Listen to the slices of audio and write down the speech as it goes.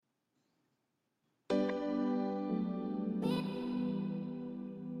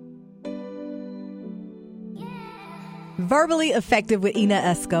Verbally Effective with Ina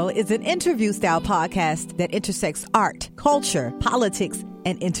Esco is an interview-style podcast that intersects art, culture, politics,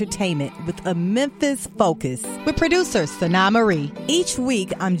 and entertainment with a Memphis focus. With producer Sana Marie. Each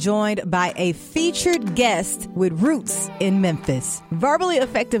week, I'm joined by a featured guest with roots in Memphis. Verbally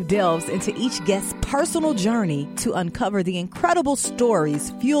Effective delves into each guest's personal journey to uncover the incredible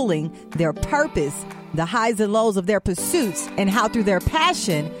stories fueling their purpose, the highs and lows of their pursuits, and how through their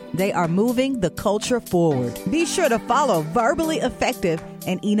passion, they are moving the culture forward. Be sure to follow Verbally Effective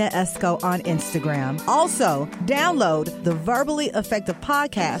and Ina Esco on Instagram. Also, download the Verbally Effective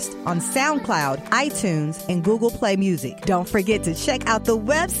podcast on SoundCloud, iTunes, and Google Play Music. Don't forget to check out the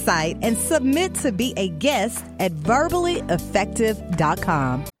website and submit to be a guest at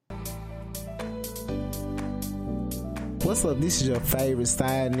verballyeffective.com. What's up? This is your favorite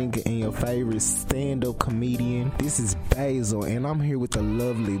side nigga and your favorite stand-up comedian. This is Basil, and I'm here with the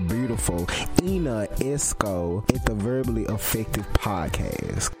lovely, beautiful Ina Esco at the Verbally Effective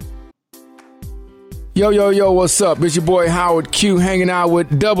Podcast. Yo, what's up? It's your boy Howard Q hanging out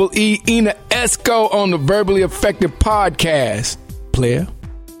with Double E Ina Esco on the Verbally Effective Podcast. Player.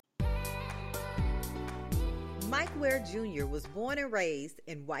 Mike Ware Jr. was born and raised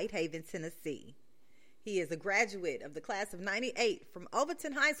in Whitehaven, Tennessee. He is a graduate of the class of 98 from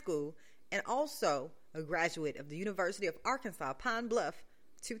Overton High School and also a graduate of the University of Arkansas, Pine Bluff,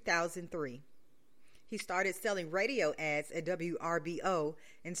 2003. He started selling radio ads at WRBO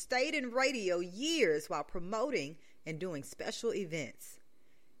and stayed in radio years while promoting and doing special events.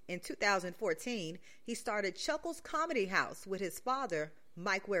 In 2014, he started Chuckles Comedy House with his father,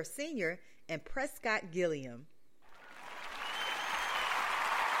 Mike Ware Sr., and Prescott Gilliam.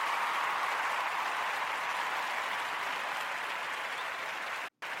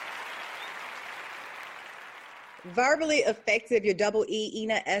 Verbally Effective, your Double E,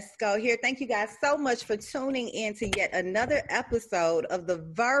 Ina Esco here. Thank you guys so much for tuning in to yet another episode of the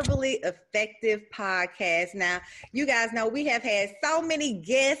Verbally Effective Podcast. Now, you guys know we have had so many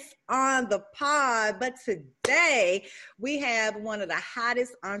guests on the pod, but today we have one of the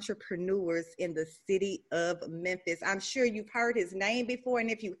hottest entrepreneurs in the city of Memphis. I'm sure you've heard his name before, and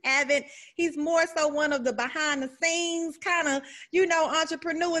if you haven't, he's more so one of the behind the scenes kind of,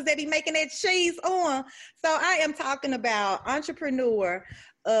 entrepreneurs that he making that cheese on. So I am talking about entrepreneur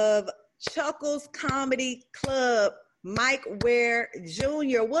of Chuckles Comedy Club, Mike Ware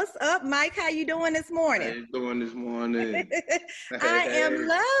Jr. What's up, Mike? How you doing this morning? How you doing this morning? I am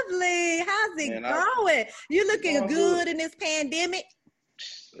lovely. How's it going? You're looking good in this pandemic.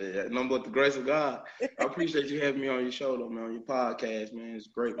 Yeah, nothing but the grace of God. I appreciate you having me on your show, though, man, on your podcast, man. It's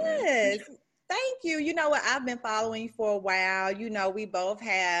great, man. Yes. Thank you. You know what? I've been following you for a while. We both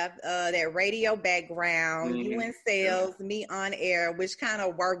have that radio background, you in sales, me on air, which kind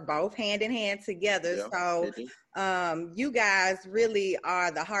of work both hand in hand together. Yeah, so you guys really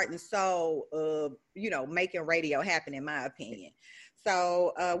are the heart and soul of, making radio happen, in my opinion.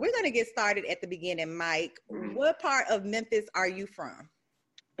 So we're going to get started at the beginning, Mike. What part of Memphis are you from?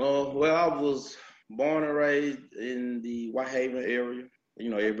 Well, I was born and raised in the Whitehaven area.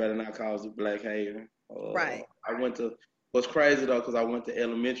 Everybody now calls it Black Haven. Right. What's crazy though, because I went to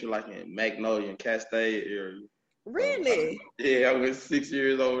elementary like in Magnolia and Castaic area. Really? Yeah, I went 6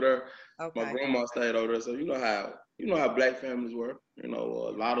 years over there. Okay. My grandma stayed over there, so you know how Black families work. A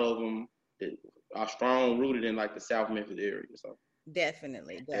lot of them are strong rooted in like the South Memphis area. So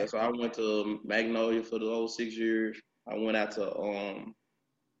definitely. Yeah, so I went to Magnolia for the whole 6 years. I went out to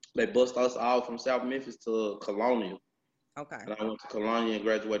they bused us all from South Memphis to Colonial. Okay. And I went to Colonia and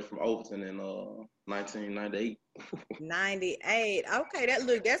graduated from Overton in 1998. 98. Okay,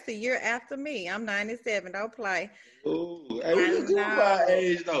 that's the year after me. I'm 97. Don't play. Ooh, hey, we look good by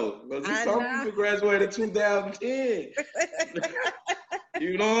age though. Some people graduated in 2010.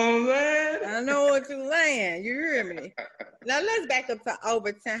 You know what I'm saying? I know what you're saying. You hear me? Now let's back up to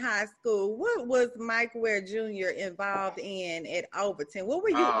Overton High School. What was Mike Ware Jr. involved in at Overton? What were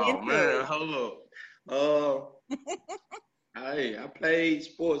you into? Oh man, hold up. I played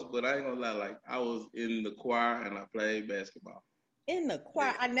sports, but I ain't gonna lie, like I was in the choir and I played basketball. In the choir?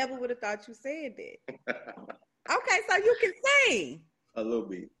 Yeah. I never would have thought you said that. Okay, so you can sing. A little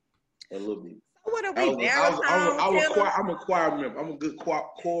bit. So what are we, I'm a choir member. I'm a good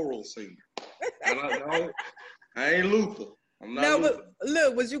choral singer. I ain't Luther. I'm not Luther. But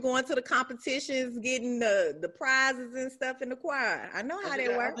look, was you going to the competitions, getting the prizes and stuff in the choir? I know how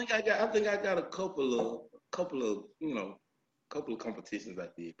that works. I think I got a couple of competitions I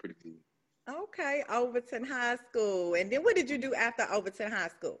did pretty good. Okay, Overton High School. And then what did you do after Overton High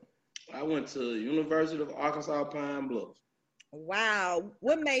School? I went to University of Arkansas, Pine Bluff. Wow.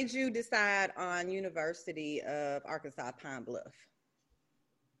 What made you decide on University of Arkansas Pine Bluff?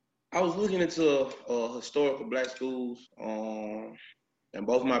 I was looking into historical black schools, and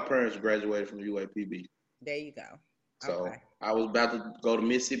both my parents graduated from UAPB. There you go. So Okay. I was about to go to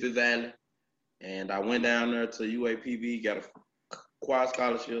Mississippi Valley, and I went down there to UAPB, got a choir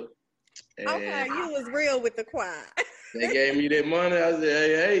scholarship, and Okay, you was real with the choir. they gave me that money. I said,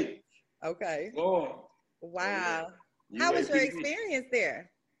 hey, Okay. go on. Wow. So, How was your UAPB. experience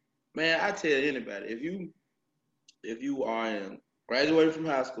there? Man, I tell anybody, if you are graduated from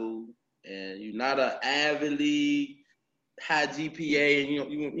high school and you're not an Ivy League high GPA,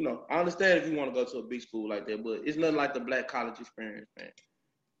 and you know, I understand if you want to go to a big school like that, but it's nothing like the black college experience, man.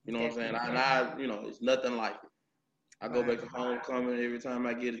 You know what I'm saying? You know, it's nothing like it. I go back to homecoming every time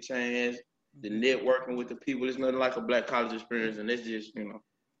I get a chance. The networking with the people, it's nothing like a black college experience, and that's just, you know,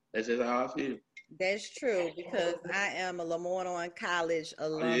 that's just how I feel. That's true because I am a LeMoyne College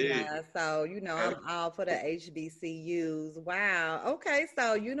alumni, so you know I'm all for the HBCUs. Wow. Okay,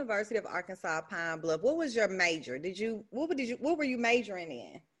 so University of Arkansas Pine Bluff. What was your major? What were you majoring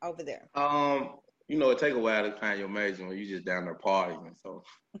in over there? You know, it take a while to find your major when you just down there partying. So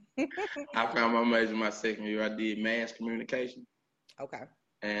I found my major my second year. I did mass communication. Okay.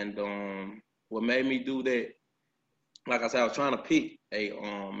 And what made me do that, like I said, I was trying to pick a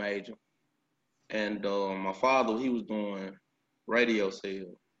major. And my father, he was doing radio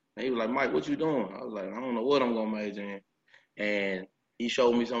sales. And he was like, Mike, what you doing? I was like, I don't know what I'm going to major in. And he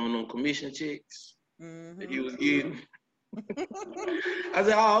showed me some of them commission checks that he was getting. I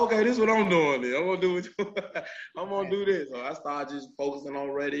said, oh, okay, this is what I'm doing then. I'm going to do it. I'm going to do this. So I started just focusing on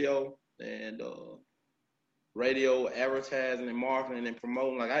radio and radio advertising and marketing and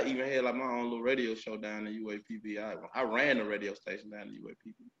promoting. Like I even had like my own little radio show down in UAPB. I ran the radio station down in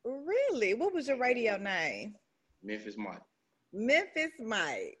UAPB. Really? What was your radio name? Memphis Mike. Memphis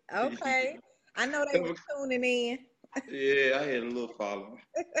Mike. Okay. I know they were tuning in. Yeah, I had a little following.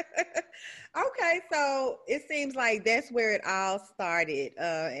 Okay, so it seems like that's where it all started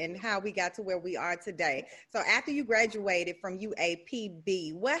and how we got to where we are today. So after you graduated from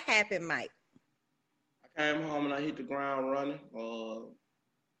UAPB, what happened, Mike? I came home and I hit the ground running.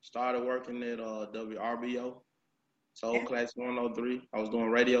 Started working at WRBO, Soul Class 103. I was doing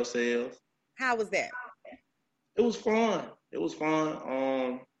radio sales. How was that? It was fun.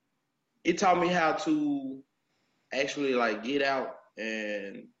 It taught me how to actually like get out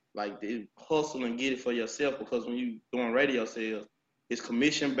and like hustle and get it for yourself, because when you doing radio sales, it's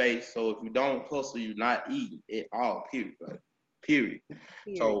commission based. So if you don't hustle, you're not eating at all. Period.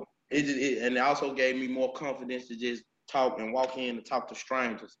 So it also gave me more confidence to just talk and walk in and talk to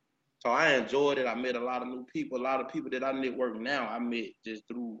strangers. So I enjoyed it. I met a lot of new people. A lot of people that I network now, I met just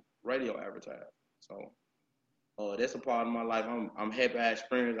through radio advertising. So that's a part of my life. I'm happy I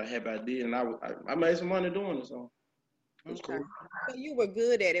experienced. I'm happy I did, and I made some money doing it. So it was cool. So you were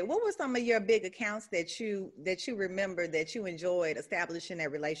good at it. What were some of your big accounts that you remember that you enjoyed establishing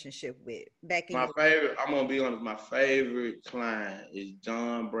that relationship with back in? I'm gonna be honest. My favorite client is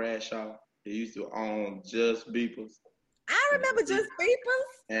John Bradshaw. He used to own Just Beepers. I remember Just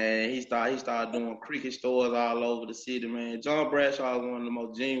Beepers. And he started doing cricket stores all over the city, man. John Bradshaw is one of the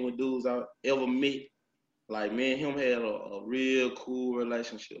most genuine dudes I ever met. Like, me and him had a real cool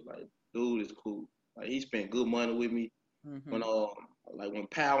relationship. Like, dude is cool. Like, he spent good money with me. When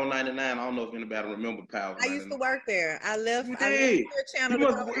Power 99, I don't know if anybody remember Power 99. I used to work there. I left. You did?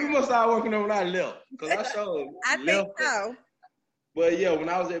 You must start working there when I left. Because I showed I think so. But yeah, when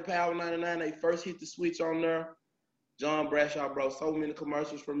I was at Power 99, they first hit the switch on there. John Bradshaw brought so many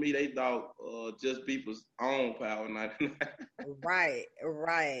commercials for me. They thought Just Beepers own Power 99. Right.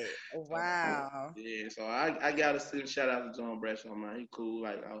 Wow. Yeah, so I got to send a shout out to John Bradshaw, man. He cool.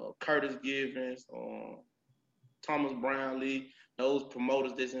 Like Curtis Givens, Thomas Brownlee, those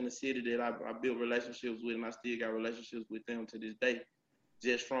promoters that's in the city that I built relationships with, and I still got relationships with them to this day,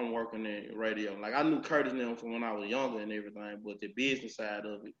 just from working in radio. Like, I knew Curtis and them from when I was younger and everything, but the business side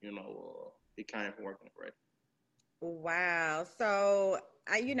of it, it came from working in radio. Wow. So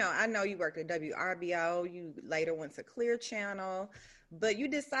I know you worked at WRBO. You later went to Clear Channel, but you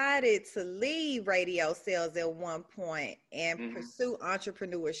decided to leave radio sales at one point and pursue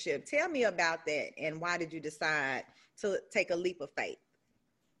entrepreneurship. Tell me about that, and why did you decide to take a leap of faith?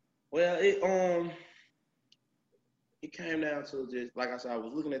 Well, it came down to just, like I said, I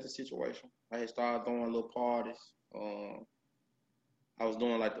was looking at the situation. I had started throwing little parties. I was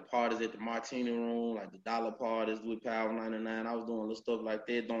doing like the parties at the Martini Room, like the dollar parties with Power 99. I was doing little stuff like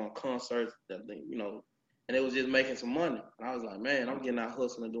that, doing concerts, and it was just making some money. And I was like, man, I'm getting out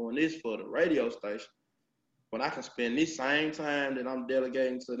hustling doing this for the radio station. when I can spend this same time that I'm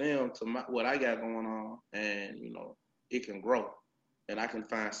delegating to them to what I got going on, and it can grow, and I can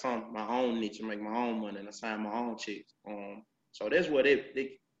find my own niche and make my own money and assign my own checks. So that's where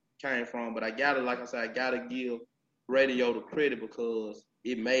it came from. But I gotta give radio the credit because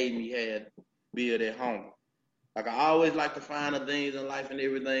it made me build at home. Like I always like to find the things in life and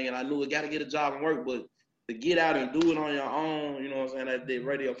everything, and I knew I gotta get a job and work, but to get out and do it on your own, you know what I'm saying, that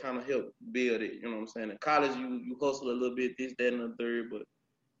radio kind of helped build it, you know what I'm saying. In college, you hustle a little bit, this, that, and the third, but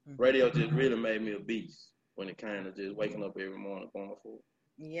radio just really made me a beast when it came to just waking up every morning going for it.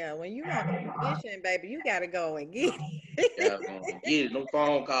 Yeah, when you on a mission, baby, you gotta go and get it. Gotta go and get it. Them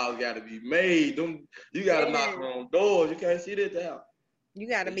phone calls gotta be made. You gotta knock on doors. You can't sit at the house. You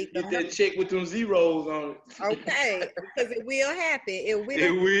gotta meet them. Get that check with them zeros on it. Okay, because it will happen. It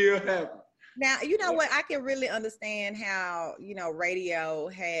will happen. Now, you know what? I can really understand how, radio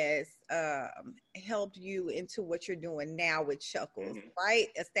has helped you into what you're doing now with Chuckles, right?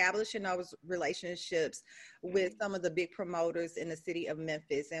 Establishing those relationships with some of the big promoters in the city of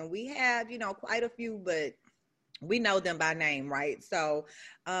Memphis. And we have, quite a few, but we know them by name, right? So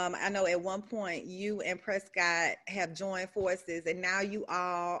I know at one point you and Prescott have joined forces, and now you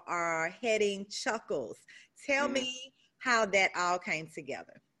all are heading Chuckles. Tell me how that all came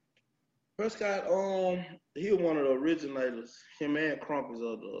together. Prescott, he was one of the originators, him and Crumpets,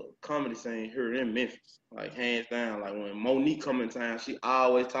 of the comedy scene here in Memphis. Like, hands down. Like, when Monique come in town, she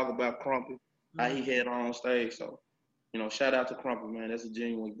always talk about Crumpet, how he had on stage. So, shout out to Crumpet, man. That's a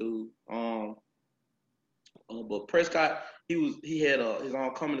genuine dude. But Prescott, he had his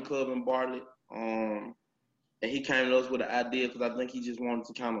own comedy club in Bartlett. And he came to us with an idea because I think he just wanted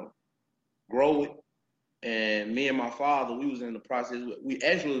to kind of grow it. And me and my father, we was in the process. We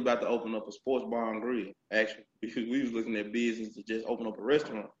actually was about to open up a sports bar and grill, actually. We was looking at business to just open up a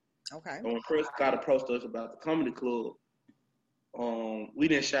restaurant. Okay. And when Prescott approached us about the comedy club, we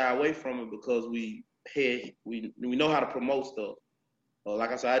didn't shy away from it because we know how to promote stuff.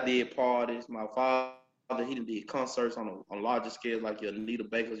 Like I said, I did parties. My father, he did concerts on larger scale, like your Anita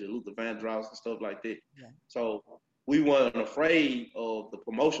Bakers, your Luther Vandross, and stuff like that. Yeah. So we weren't afraid of the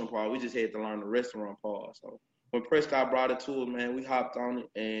promotion part. We just had to learn the restaurant part. So when Prescott brought it to us, man, we hopped on it,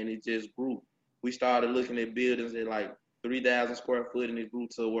 and it just grew. We started looking at buildings at like 3,000 square foot, and it grew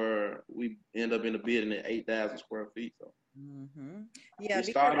to where we end up in a building at 8,000 square feet. So yeah, we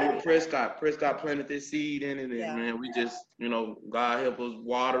started with Prescott. Prescott planted this seed in it, and man, we just, God help us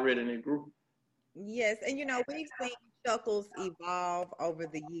water it, and it grew. Yes, and we've seen Chuckles evolve over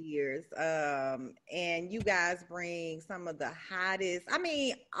the years, and you guys bring some of the hottest,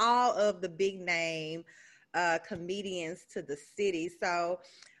 all of the big name comedians to the city. So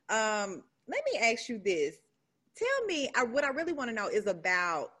let me ask you this. Tell me, what I really want to know is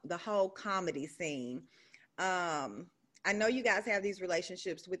about the whole comedy scene. I know you guys have these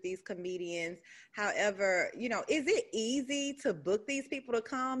relationships with these comedians. However, is it easy to book these people to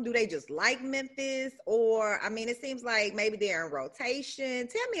come? Do they just like Memphis? Or, it seems like maybe they're in rotation.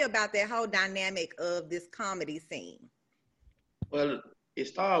 Tell me about that whole dynamic of this comedy scene. Well, it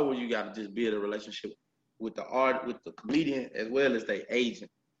started where you got to just build a relationship with the comedian, as well as their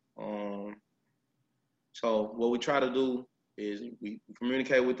agent. So what we try to do is we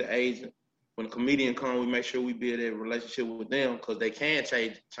communicate with the agent. When a comedian comes, we make sure we build a relationship with them because they can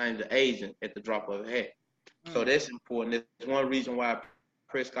change the agent at the drop of a hat. So that's important. That's one reason why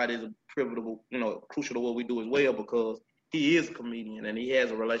Prescott is a pivotal, crucial to what we do as well, because he is a comedian and he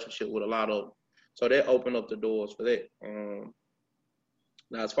has a relationship with a lot of them. So that opened up the doors for that.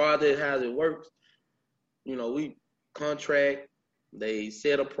 Now, as far as how it works, we contract, they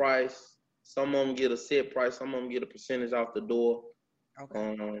set a price. Some of them get a set price. Some of them get a percentage off the door.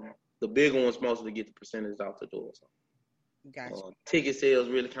 Okay. The bigger ones mostly get the percentage off the door. So. Gotcha. Ticket sales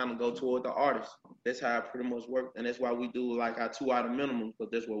really kind of go toward the artist. That's how it pretty much works. And that's why we do like our 2-item minimum, because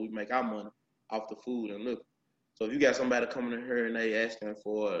that's where we make our money off the food and liquor. So if you got somebody coming in here and they asking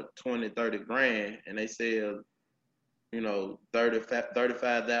for 20, 30 grand and they sell,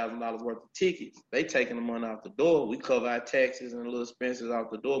 $35,000 worth of tickets, they taking the money off the door. We cover our taxes and little expenses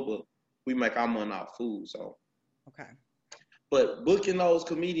off the door, but we make our money off food. So. Okay. But booking those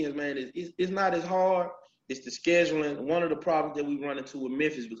comedians, man, it's not as hard. It's the scheduling. One of the problems that we run into with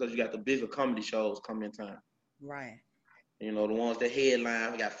Memphis, because you got the bigger comedy shows coming in town. Right. The ones that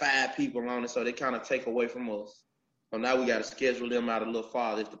headline, we got 5 people on it, so they kind of take away from us. So now we got to schedule them out a little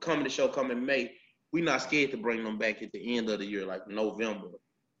farther. If the comedy show come in May, we're not scared to bring them back at the end of the year, like November.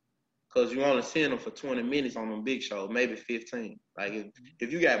 Because you only send them for 20 minutes on them big shows, maybe 15. Like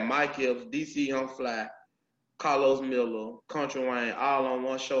if you got Mike Epps, DC Young Fly, Carlos Miller, Country Wayne, all on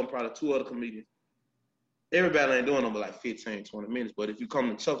one show, and probably 2 other comedians, everybody ain't doing them but like 15, 20 minutes. But if you come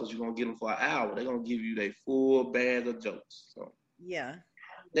to Chuckles, you're gonna get them for an hour. They're gonna give you their full bag of jokes. So yeah.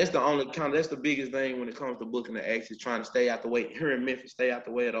 that's that's the biggest thing when it comes to booking the acts, is trying to stay out the way. Here in Memphis, stay out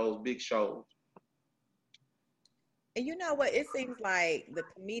the way of those big shows. And you know what? It seems like the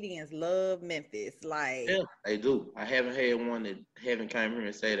comedians love Memphis. Like, yeah, they do. I haven't had one that haven't came here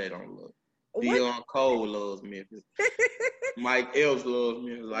and say they don't love. Dion Cole loves Memphis. Mike Epps loves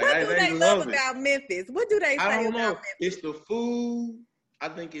Memphis. Like, what do they love it. about Memphis? What do they say I don't know. about Memphis? It's the food. I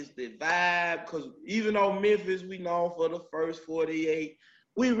think it's the vibe. Because even though Memphis, we known for the first 48,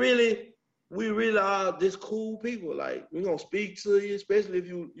 we really are this cool people. Like, we're going to speak to you, especially if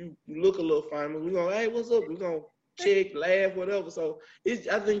you look a little famous. We're going, hey, what's up? We're going to check, laugh, whatever. So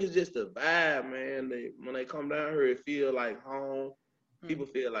I think it's just the vibe, man. When they come down here, it feel like home. People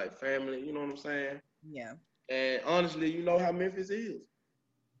feel like family. You know what I'm saying? Yeah. And honestly, you know how Memphis is.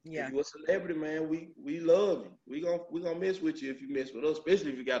 Yeah. If you're a celebrity, man, we love you. We gonna mess with you if you mess with us,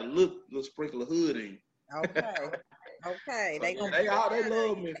 especially if you got a little sprinkle of hood in you. Okay. Okay. They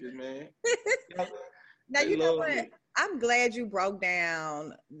love Memphis, man. Now you know what? Memphis. I'm glad you broke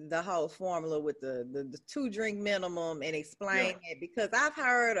down the whole formula with the 2-drink minimum and explain it, because I've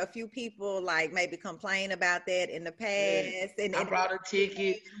heard a few people like maybe complain about that in the past. Yeah. And I brought a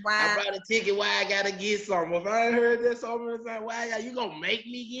ticket. Why I gotta get something? If I ain't heard that so many times, why you gonna make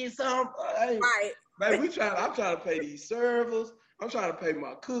me get something? Right. Man, I'm trying to pay these servers. I'm trying to pay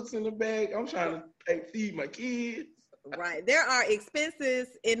my cooks in the back. I'm trying to feed my kids. Right. There are expenses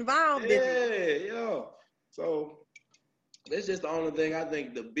involved. Yeah. So that's just the only thing. I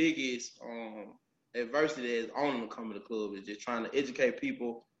think the biggest adversity that's on the comedy club is just trying to educate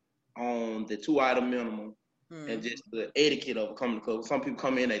people on the 2-item minimum and just the etiquette of a comedy club. Some people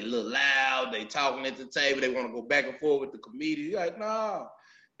come in, they look loud, they talking at the table, they want to go back and forth with the comedian. You're like, nah,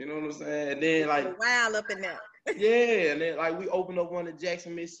 you know what I'm saying? And then like wild up in there. Yeah, and then like we opened up one in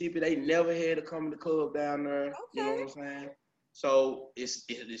Jackson, Mississippi. They never had a comedy club down there. Okay. You know what I'm saying? So it's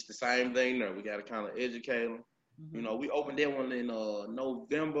the same thing there. We got to kind of educate them. Mm-hmm. You know, we opened that one in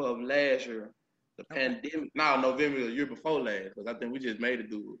November of last year. The pandemic. No, November the year before last, because I think we just made it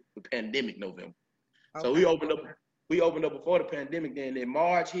do the pandemic November. Okay. So we opened up before the pandemic. Then in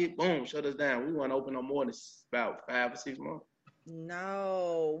March hit, boom, shut us down. We weren't open no more than about 5 or 6 months.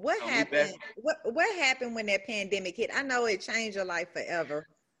 No, what happened? What happened when that pandemic hit? I know it changed your life forever.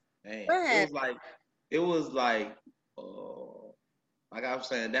 Man, what happened? It was like I was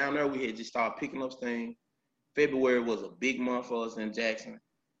saying, down there we had just started picking up steam. February was a big month for us in Jackson.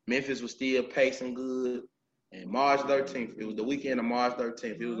 Memphis was still pacing good. And March 13th, it was the weekend of March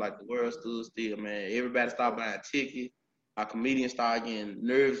 13th. It was like the world stood still, man. Everybody started buying tickets. Our comedians started getting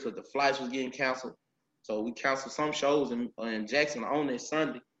nervous because the flights was getting canceled. So we canceled some shows in Jackson on that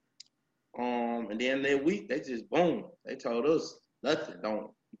Sunday. And then that week, they just, boom, they told us nothing.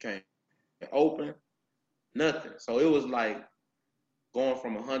 You can't open, nothing. So it was like going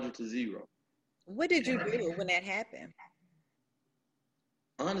from 100 to 0. What did you do when that happened?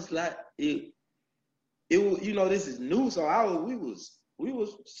 Honestly, it was, you know, this is new, so we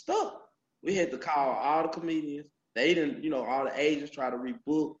was stuck. We had to call all the comedians. They didn't, you know, all the agents try to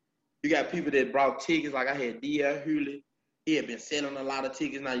rebook. You got people that brought tickets, like I had D.L. Hurley. He had been selling a lot of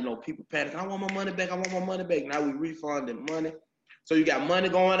tickets. Now, you know, people panic. I want my money back. Now we refunding money. So you got money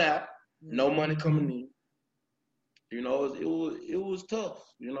going out, no money coming in. You know, it was tough.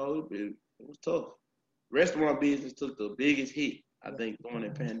 You know, it was tough. Restaurant business took the biggest hit, I think, during the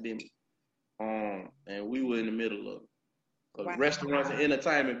pandemic. And we were in the middle of it. Because restaurants and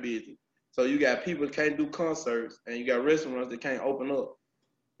entertainment business. So you got people that can't do concerts, and you got restaurants that can't open up.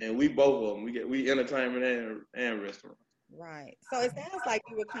 And we both of them. We entertainment and restaurants. Right. So it sounds like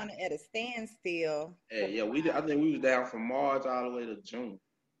you were kind of at a standstill. Yeah. I think we was down from March all the way to June.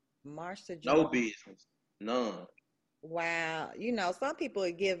 March to June. No business. None. Wow. You know, some people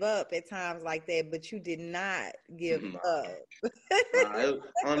would give up at times like that, but you did not give up.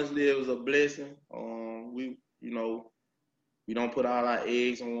 Honestly, it was a blessing. We don't put all our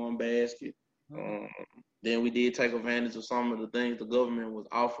eggs in one basket. Then we did take advantage of some of the things the government was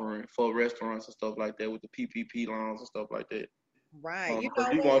offering for restaurants and stuff like that with the PPP loans and stuff like that. Right.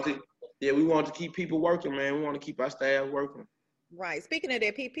 We want to keep people working, man. We want to keep our staff working. Right. Speaking of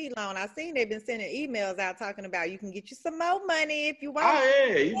that PP loan, I seen they've been sending emails out talking about you can get you some more money if you want. Oh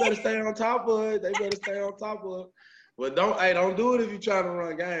yeah, you better stay on top of it. They better stay on top of it. But don't do it if you're trying to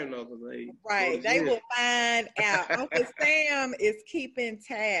run a game though, right. They will find out. Uncle Sam is keeping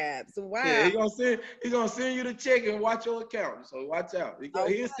tabs. Wow. Yeah, he gonna send you the check and watch your account. So watch out.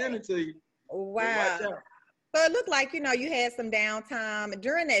 He'll send it to you. Wow. So watch out. So it looked like, you had some downtime.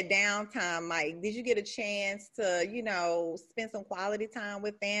 During that downtime, Mike, did you get a chance to, spend some quality time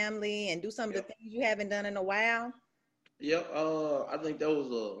with family and do some of the things you haven't done in a while? Yep. I think that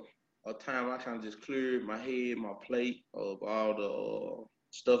was a time I kind of just cleared my head, my plate of all the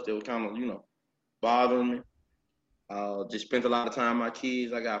stuff that was kind of, bothering me. Just spent a lot of time with my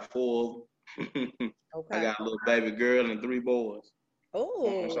kids. I got 4 of them. I Okay. got a little baby girl and 3 boys.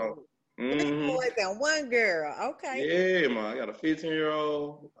 Oh, So, 3 boys and 1 girl. Okay. yeah, man. I got a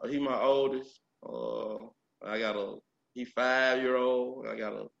 15-year-old. He my oldest. He 5-year-old. I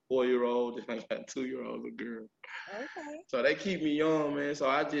got a 4-year-old. And I got a 2-year-old little girl. Okay. So they keep me young, man. So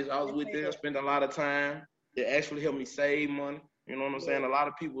I was with them, spent a lot of time. It actually helped me save money. You know what I'm saying? A lot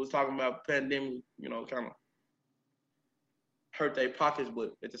of people was talking about pandemic, kind of hurt their pockets,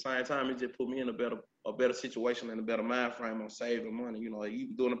 but at the same time, it just put me in a better situation and a better mind frame on saving money.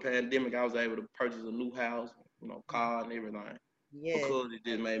 Even during the pandemic, I was able to purchase a new house, car and everything. Yeah. Because it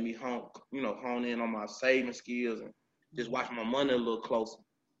just made me hone in on my saving skills and just watch my money a little closer.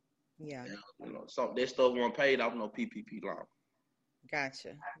 Yeah. So that stuff wasn't paid off no PPP loan.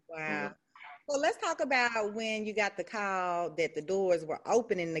 Gotcha. Wow. Well, let's talk about when you got the call that the doors were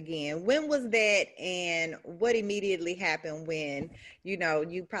opening again. When was that, and what immediately happened when,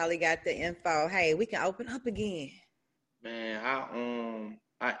 you probably got the info, hey, we can open up again? Man,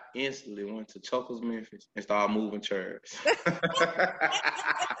 I instantly went to Chuckles, Memphis, and started moving chairs.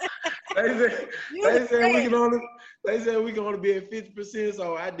 They said we can only be at 50%,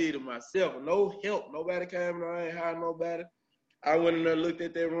 so I did it myself. No help. Nobody came. I ain't hired nobody. I went in there, looked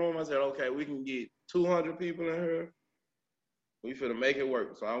at that room. I said, okay, we can get 200 people in here. We finna make it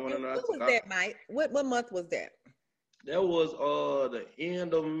work. So I went in there. What was that, Mike? What month was that? That was the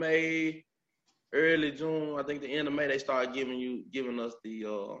end of May, early June. I think the end of May they started giving us the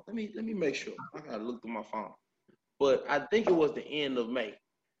let me make sure. I gotta look through my phone. But I think it was the end of May.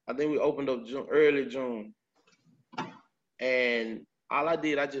 I think we opened up early June. And all I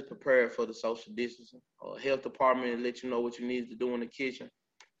did, I just prepared for the social distancing. Health department let you know what you needed to do in the kitchen.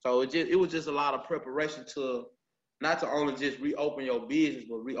 So it was just a lot of preparation to not to only just reopen your business,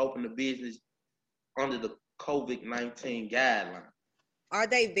 but reopen the business under the COVID-19 guidelines. Are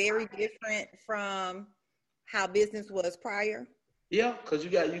they very different from how business was prior? Yeah, because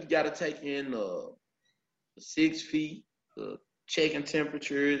you got to take in the 6 feet, the checking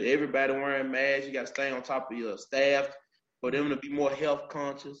temperatures, everybody wearing masks. You got to stay on top of your staff for them to be more health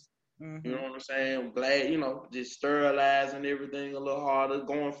conscious. Mm-hmm. You know what I'm saying? I'm glad, just sterilizing everything a little harder,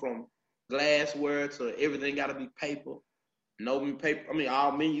 going from glassware to everything got to be paper. No paper. I mean,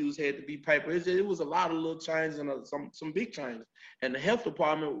 all menus had to be paper. It was a lot of little changes and some big changes. And the health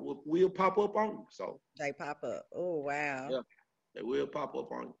department will pop up on you. So they pop up. Oh, wow. Yeah, they will pop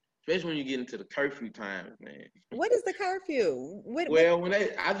up on you. Especially when you get into the curfew time, man. What is the curfew?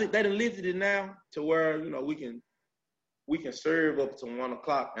 I think they done lifted it now to where we can serve up to 1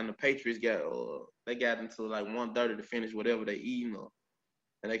 o'clock, and the Patriots got until like 1:30 to finish whatever they eating,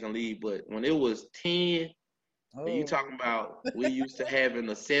 and they can leave. But when it was 10, and you talking about we used to having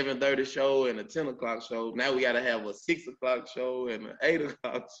a 7:30 show and a 10 o'clock show. Now we got to have a 6 o'clock show and an 8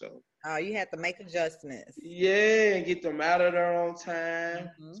 o'clock show. Oh, you have to make adjustments. Yeah, and get them out of there on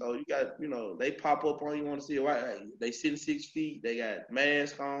time. Mm-hmm. So you got, they pop up on you, want to see it. They sitting 6 feet. They got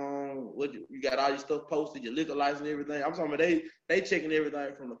masks on. You got all your stuff posted, your liquor license and everything. I'm talking about they checking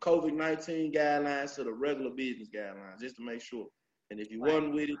everything from the COVID-19 guidelines to the regular business guidelines just to make sure. And if you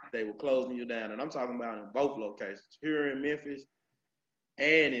wasn't with it, they were closing you down. And I'm talking about in both locations, here in Memphis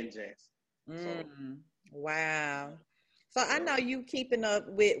and in Jackson. Wow. So I know you keeping up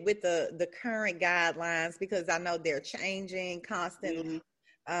with the current guidelines because I know they're changing constantly.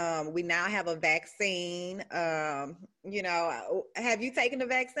 Mm-hmm. We now have a vaccine. Have you taken the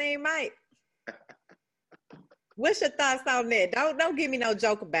vaccine, Mike? What's your thoughts on that? Don't give me no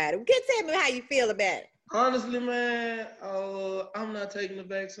joke about it. Tell me how you feel about it. Honestly, man, I'm not taking the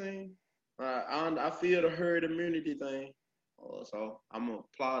vaccine. I feel the herd immunity thing. So I'm going to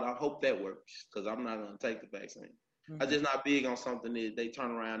applaud. I hope that works because I'm not going to take the vaccine. Mm-hmm. I'm just not big on something that they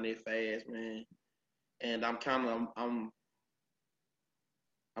turn around that fast, man. And I'm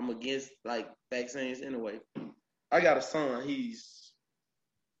against like vaccines anyway. I got a son. He's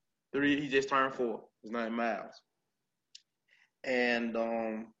 3. He just turned 4. His name Miles. And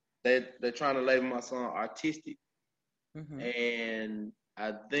they're trying to label my son autistic. Mm-hmm. And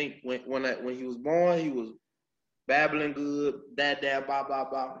I think when he was born, he was babbling good, dad, blah, blah,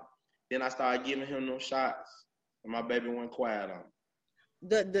 blah. Then I started giving him no shots, and my baby went quiet on him.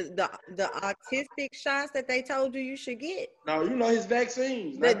 the autistic shots that they told you should get? No, you know his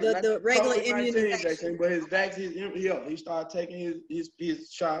vaccines. The regular COVID-19 immunization. vaccine, but his vaccines, he started taking his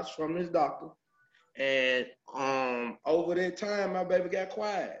shots from his doctor. And over that time, my baby got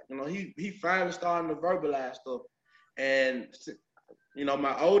quiet. You know, he finally started to verbalize stuff. And you know,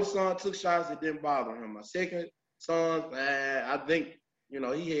 my oldest son took shots, it didn't bother him. My second son, I think, you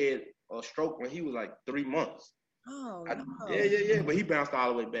know, he had a stroke when he was like 3 months. Oh, no. Yeah. But he bounced all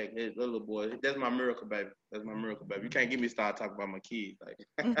the way back. That little boy, that's my miracle baby. That's my miracle baby. You can't get me started talking about my kids. Like,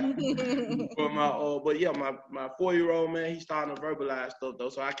 my 4-year-old, man, he's starting to verbalize stuff though.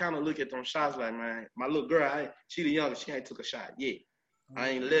 So I kind of look at them shots like, man, my little girl, she the youngest, she ain't took a shot yet. I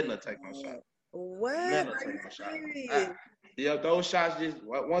ain't letting her take no shot. What? Yeah, those shots just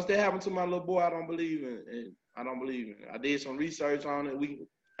once they happen to my little boy, I don't believe in it. I did some research on it.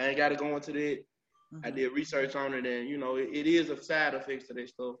 I ain't got to go into that. I did research on it, and you know, it is a side effect to that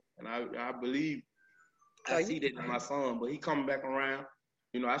stuff. And I believe I see that in my son, but he coming back around.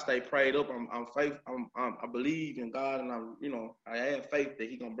 You know, I stay prayed up. I'm faith. I believe in God, and I have faith that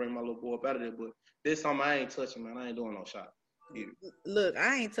he gonna bring my little boy up out of there. But this something I ain't touching, man. I ain't doing no shot. Look,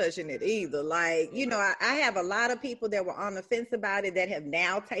 I ain't touching it either. Like, you know, I have a lot of people that were on the fence about it that have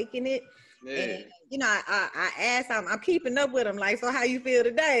now taken it. Yeah. And, you know, I asked, I'm keeping up with them. Like, so how you feel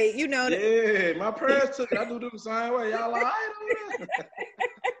today? You know. Yeah, my parents took it. I do them the same way. Y'all all right?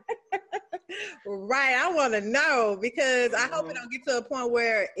 Right. I want to know because I hope it don't get to a point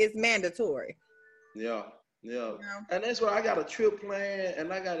where it's mandatory. Yeah. And that's why I got a trip planned,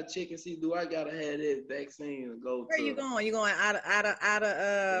 and I got to check and see, do I got to have that vaccine to go Where you going? You going out of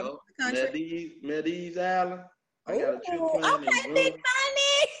the country? Maldives Island. I got a trip planned. Okay, big money.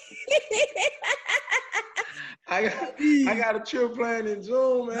 I got a trip planned in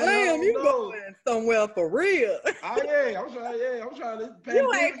June, man. Damn, you going somewhere for real. I'm trying to pay.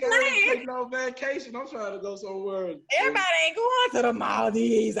 You ain't playing. Take no vacation. I'm trying to go somewhere. Everybody ain't going to the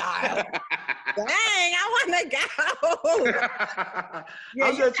Maldives Island. Dang, I want to go.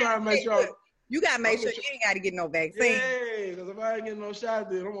 I'm just trying to make sure. You got to make sure you ain't got to get no vaccine. Yeah, because if I ain't getting no shot,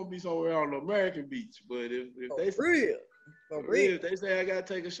 then I'm going to be somewhere on the American beach. But if they for real, if they say I got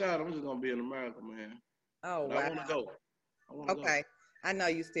to take a shot, I'm just going to be in America, man. Oh, but wow. I want to go. Okay. I know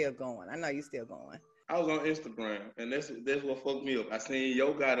you still going. I was on Instagram, and that's what fucked me up. I seen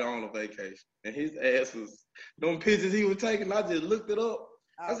Yo got it on a vacation, and his ass was, them pictures he was taking, I just looked it up.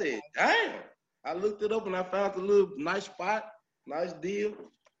 I said, damn. I looked it up, and I found a little nice spot, nice deal.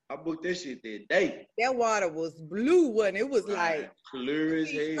 I booked that shit that day. That water was blue, wasn't it? It was like clear as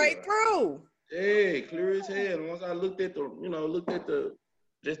hell. Straight through. Yeah, clear as hell. And once I looked at the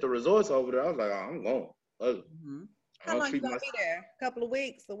resorts over there, I was like, oh, I'm going. Mm-hmm. How long you gonna be there? A couple of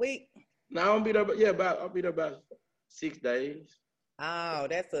weeks? A week? No, I'll be there. I'll be there about 6 days. Oh,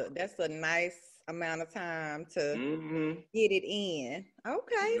 that's a nice amount of time to get it in.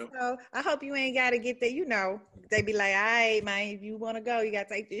 Okay, so I hope you ain't got to get there. You know, they be like, all right, man, if you want to go, you got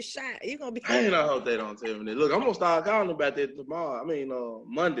to take this shot. You're going to be. I hope they don't tell me that. Look, I'm going to start calling about that tomorrow.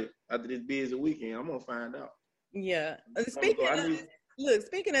 Monday after this busy weekend. I'm going to find out. Yeah.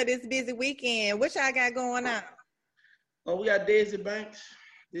 Speaking of this busy weekend, what y'all got going on? Oh, we got Desi Banks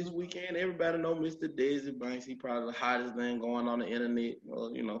this weekend. Everybody know Mr. Desi Banks. He probably the hottest thing going on the internet.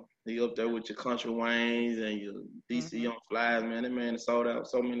 Well, you know, he up there with your Country Waynes and your DC Young Flies, man. That man has sold out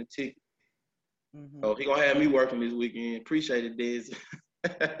so many tickets. So he gonna have me working this weekend. Appreciate it, Desi.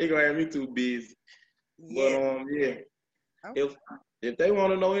 He gonna have me too busy. Yeah. But Okay. If they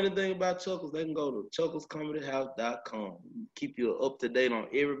want to know anything about Chuckles, they can go to chucklescomedyhouse.com. Keep you up to date on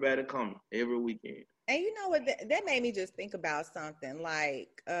everybody coming every weekend. And you know what? That made me just think about something like,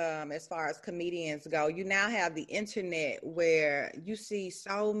 as far as comedians go, you now have the internet where you see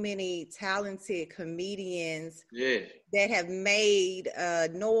so many talented comedians that have made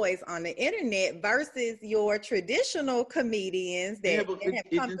noise on the internet versus your traditional comedians that have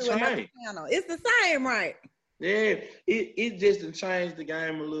come to another channel. It's the same, right? Yeah, it just changed the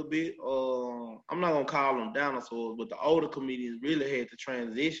game a little bit. I'm not gonna call them dinosaurs, but the older comedians really had to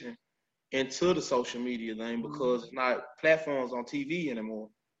transition into the social media thing because it's not platforms on TV anymore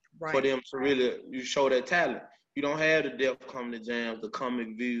for them to really show their talent. You don't have the Def Comedy Jams, the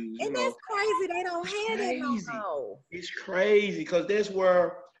comic views. And that's crazy. They don't have that no more. It's crazy because that's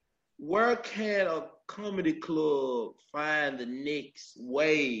where can a comedy club find the next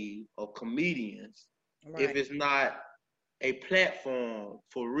wave of comedians if it's not a platform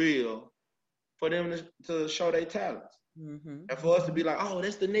for real for them to show their talents? And for us to be like, oh,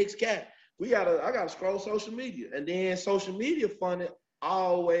 that's the next guy. I gotta scroll social media, and then social media funding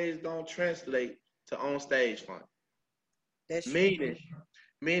always don't translate to on stage funding. That's meaning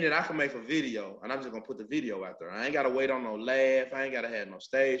Meaning I can make a video and I'm just gonna put the video out there. I ain't gotta wait on no laugh. I ain't gotta have no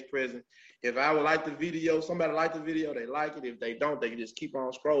stage presence. If I would like the video, somebody like the video, they like it. If they don't, they can just keep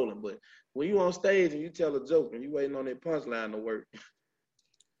on scrolling. But when you on stage and you tell a joke and you waiting on that punchline to work,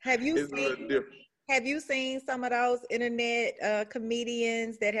 Have you it's a little different. Have you seen some of those internet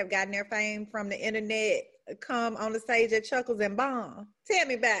comedians that have gotten their fame from the internet come on the stage at Chuckles and bomb? Tell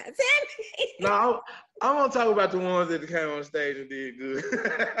me about it. Tell me. No, I'm gonna talk about the ones that came on stage and did good.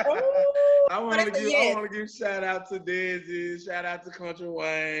 I want to give shout out to Desi, shout out to Country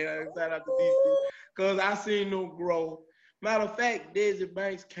Wayne, shout out to DC, because I seen them grow. Matter of fact, Desi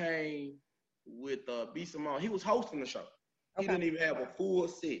Banks came with B. Simone. He was hosting the show. He didn't even have a full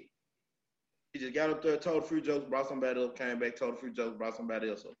set. He just got up there, told a few jokes, brought somebody up, came back, told a few jokes, brought somebody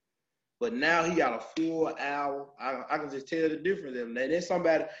else up. But now he got a full hour. I can just tell the difference in them. There's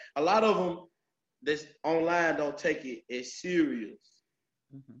somebody, a lot of them that's online don't take it as serious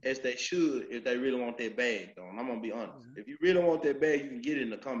as they should if they really want that bag, though. And I'm going to be honest. If you really want that bag, you can get it in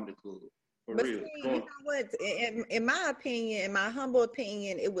the comedy club. For real. See, you know what? In my opinion, in my humble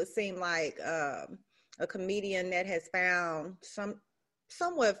opinion, it would seem like a comedian that has found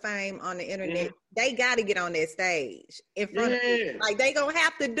somewhat fame on the internet, they got to get on that stage in front of you. Like, they gonna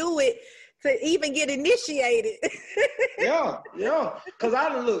have to do it to even get initiated. yeah. Because I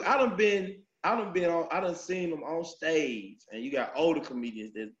done seen them on stage, and you got older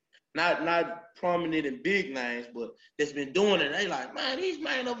comedians that not prominent and big names, but that's been doing it. They like, man, these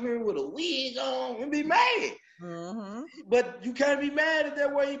man up here with a wig on and be mad. Mm-hmm. But you can't be mad at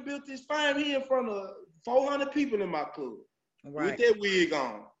that way he built his fame. He in front of 400 people in my club. Right. With that wig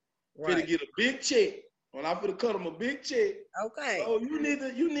on. Right. Finna get a big check. When I finna cut him a big check. Okay. Oh, you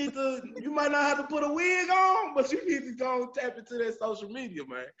might not have to put a wig on, but you need to go and tap into that social media,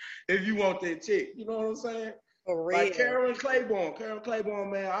 man. If you want that check. You know what I'm saying? For real. Like Karen Claiborne,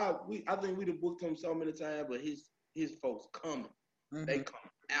 man, I think we done booked him so many times, but his folks coming. Mm-hmm. They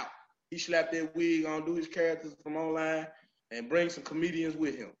come out. He slapped that wig on, do his characters from online, and bring some comedians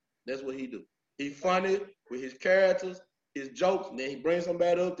with him. That's what he do. He funny with his characters, his jokes, and then he brings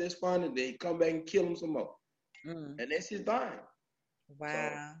somebody up that's funny, then he come back and kill him some more. And that's his thing. Wow.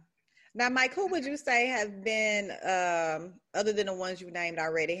 So, now, Mike, who would you say have been, other than the ones you named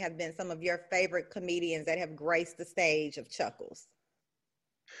already, have been some of your favorite comedians that have graced the stage of Chuckles?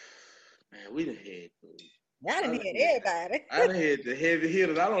 Man, we done had I done had everybody. I done had the heavy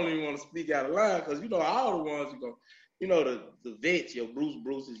hitters. I don't even want to speak out of line because, all the ones the vets, your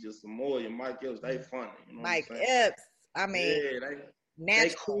Bruce's, your Samoa, your Mike Epps, they funny. Mike Epps. I mean,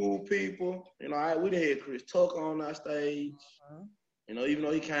 they cool people. We done had Chris Tucker on our stage. Even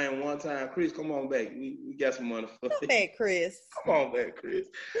though he came one time, Chris, come on back. We got some money for you. Come back, Chris. Come on back, Chris.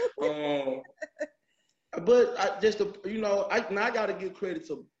 But I got to give credit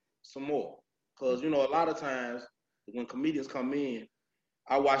to some more. Because, a lot of times when comedians come in,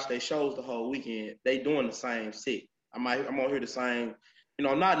 I watch their shows the whole weekend. They doing the same set. I'm gonna hear the same,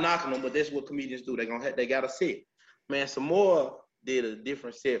 not knocking them, but that's what comedians do. They got a set. Man, Samoa did a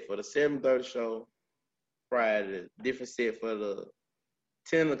different set for the 7:30 show Friday, a different set for the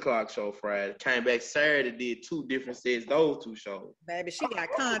 10 o'clock show Friday. Came back Saturday, did two different sets, those two shows. Baby, she got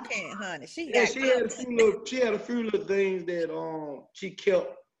content, honey. She had a few little things that she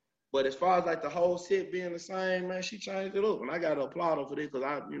kept. But as far as like the whole set being the same, man, she changed it up. And I gotta applaud her for this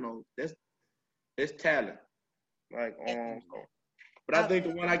because that's talent. Like, but I think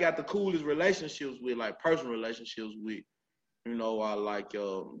the one I got the coolest relationships with, like personal relationships with, I like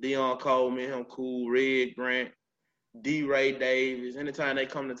Dion Coleman, him cool, Red Grant, D. Ray Davis. Anytime they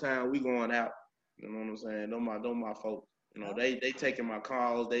come to town, we going out. You know what I'm saying? Those my folks. They taking my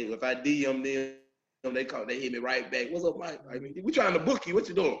calls. If I DM them, they hit me right back. What's up, Mike? We trying to book you. What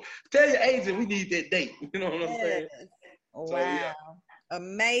you doing? Tell your agent we need that date. You know what I'm saying? Wow. So, yeah.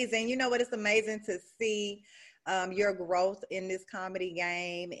 Amazing. You know what? It's amazing to see your growth in this comedy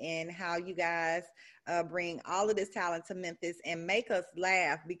game and how you guys bring all of this talent to Memphis and make us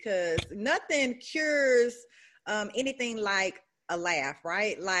laugh, because nothing cures anything like a laugh,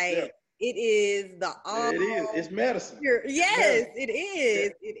 right? Like it is the all. It is. It's medicine. Yes, it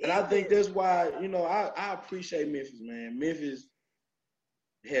is. Yeah. And I think that's why I appreciate Memphis, man. Memphis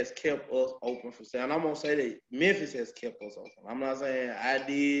has kept us open for sale. And I'm gonna say that Memphis has kept us open. I'm not saying I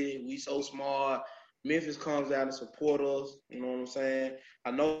did. We so smart. Memphis comes out and support us, you know what I'm saying?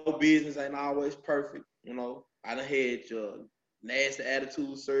 I know business ain't always perfect, I done had your nasty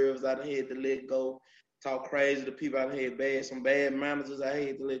attitude serves, I done had to let go, talk crazy to people, I done had some bad managers I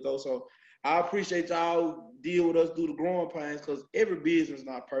had to let go. So I appreciate y'all deal with us through the growing pains, because every business is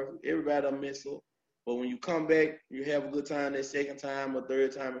not perfect. Everybody done mess up. But when you come back, you have a good time that second time or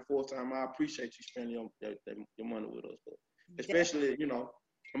third time and fourth time. I appreciate you spending your money with us. But especially, you know,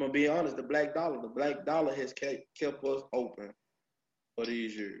 I'm going to be honest, the black dollar has kept us open for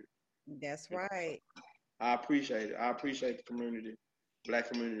these years. That's right. I appreciate it. I appreciate the community, black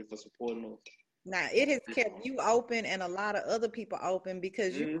community, for supporting us. Now, it has kept you open and a lot of other people open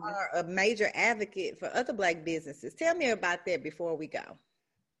because you are a major advocate for other black businesses. Tell me about that before we go.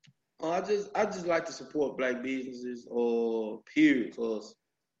 I just like to support black businesses, period. Cause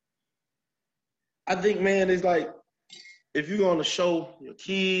I think, man, it's like if you're gonna show your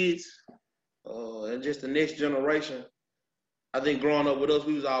kids and just the next generation. I think growing up with us,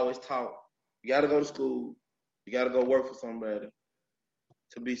 we was always taught you got to go to school, you got to go work for somebody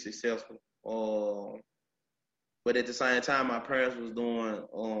to be successful. But at the same time, my parents was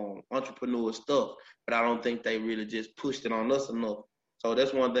doing entrepreneur stuff, but I don't think they really just pushed it on us enough. So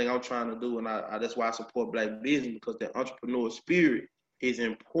that's one thing I'm trying to do, and that's why I support black business, because the entrepreneur spirit is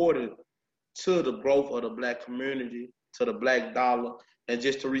important to the growth of the black community, to the black dollar, and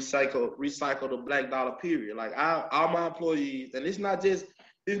just to recycle the black dollar period. Like all my employees, and it's not just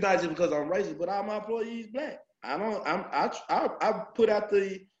because I'm racist, but all my employees black. I put out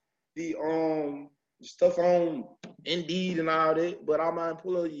the stuff on Indeed and all that, but all my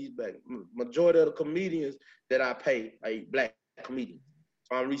employees black. Majority of the comedians that I pay are black comedians.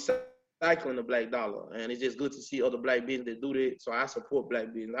 So I'm recycling the black dollar, and it's just good to see other black businesses that do that. So I support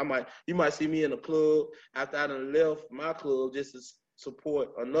black business. You might see me in a club after I done left my club just to support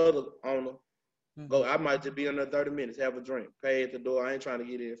another owner. Go, I might just be in there 30 minutes, have a drink, pay at the door. I ain't trying to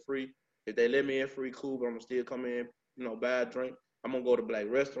get in free. If they let me in free, cool, but I'm gonna still come in, buy a drink. I'm gonna go to black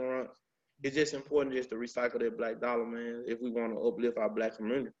restaurants. It's just important just to recycle that black dollar, man, if we want to uplift our black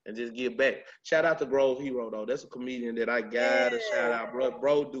community and just give back. Shout out to Grove Hero, though. That's a comedian that I gotta shout out, bro.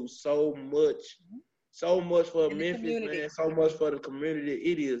 Bro do so much for Memphis, man, so much for the community.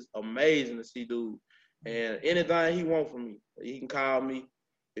 It is amazing to see dude. And anything he want from me, he can call me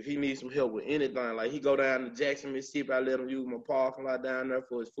if he needs some help with anything. Like, he go down to Jackson, Mississippi. I let him use my parking lot down there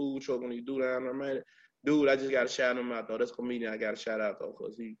for his food truck when he do down there, man. Dude, I just got to shout him out, though. That's a comedian I got to shout out, though,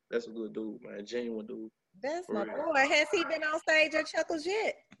 because that's a good dude, man. Genuine dude. That's my boy. Has he been on stage at Chuckles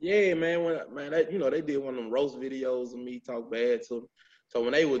yet? Yeah, man. They did one of them roast videos of me talk bad to them. So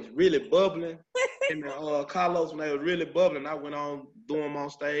when they was really bubbling, and Carlos, when they was really bubbling, I went on doing them on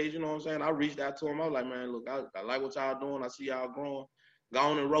stage, you know what I'm saying? I reached out to him. I was like, man, look, I like what y'all doing. I see y'all growing. Go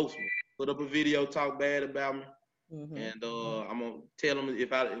on and roast me. Put up a video, talk bad about me. And I'm going to tell them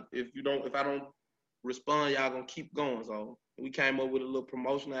if I don't respond, y'all going to keep going. So we came up with a little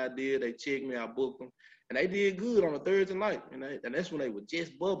promotion idea. They checked me, I booked them. And they did good on a Thursday night. And that's when they were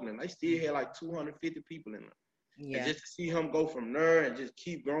just bubbling. They still had like 250 people in there. Yeah. And just to see him go from there and just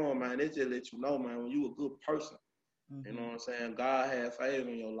keep growing, man, it just let you know, man, when you a good person, you know what I'm saying? God has favor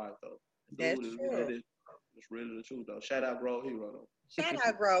in your life, though. That's true. It's really the truth, though. Shout out Grove Hero, though. Shout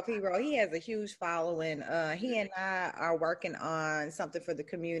out Grove Hero. He has a huge following. He and I are working on something for the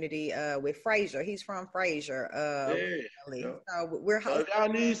community with Fraser. He's from Fraser. Yeah. So we're hosting. If y'all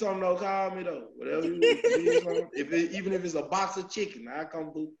need something, though, call me, though. Whatever you need, even if it's a box of chicken, I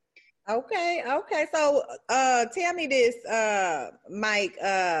come through. Okay. So tell me this, Mike.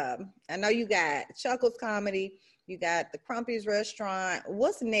 I know you got Chuckles Comedy. You got the Crumpy's Restaurant.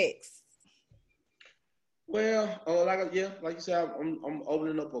 What's next? Well, like you said, I'm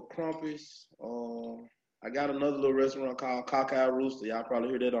opening up a Crumpy's. I got another little restaurant called Cockeye Rooster. Y'all probably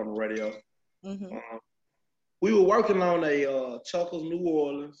hear that on the radio. We were working on a Chuckles New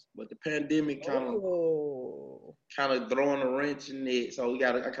Orleans, but the pandemic kind of throwing a wrench in it. So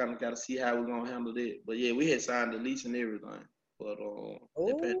I kind of got to see how we're gonna handle that. But yeah, we had signed the lease and everything. But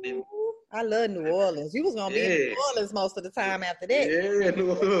the pandemic. I love New Orleans. You was gonna be in New Orleans most of the time after that. Yeah,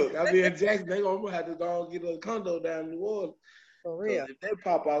 look, I be in Jackson. They gonna have to go and get a condo down in New Orleans. For real. So if they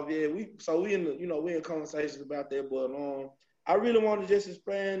pop off, we in conversations about that. But I really want to just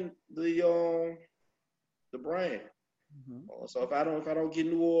expand the brand. So if I don't get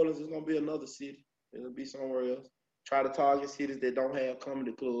New Orleans, it's gonna be another city. It'll be somewhere else. Try to target cities that don't have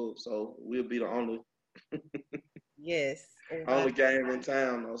comedy clubs. So we'll be the only. Yes. Only game in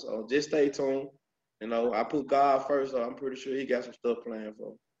town, though. So just stay tuned. I put God first, so I'm pretty sure he got some stuff planned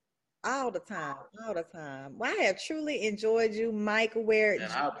for me. All the time. Well, I have truly enjoyed you, Mike Ware.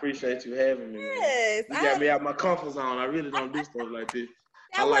 And I appreciate you having me. Yes. Man. You got me out my comfort zone. I really don't do stuff like this.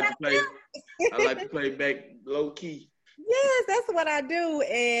 I like to play back low key. Yes, that's what I do.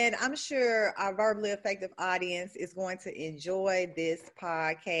 And I'm sure our Verbally Effective audience is going to enjoy this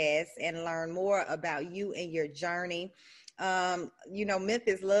podcast and learn more about you and your journey.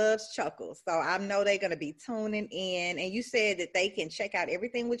 Memphis loves Chuckles, so I know they're going to be tuning in. And you said that they can check out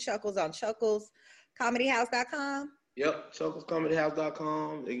everything with Chuckles on chucklescomedyhouse.com. Yep,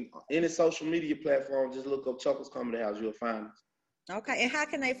 chucklescomedyhouse.com. Any social media platform, just look up Chuckles Comedy House. You'll find us. Okay, and how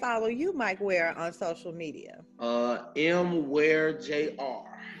can they follow you, Mike Ware, on social media? M Ware Jr.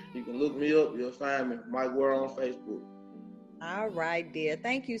 You can look me up. You'll find me, Mike Ware, on Facebook. All right, dear.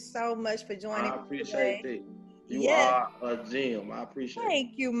 Thank you so much for joining me. I appreciate today. it. You are a gem. I appreciate it.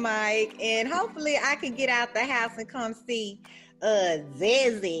 Thank you, Mike. And hopefully I can get out the house and come see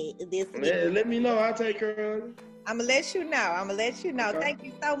Zezzy this week. Let me know. I'll take care of it. I'm going to let you know. Okay. Thank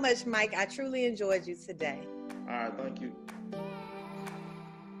you so much, Mike. I truly enjoyed you today. All right. Thank you.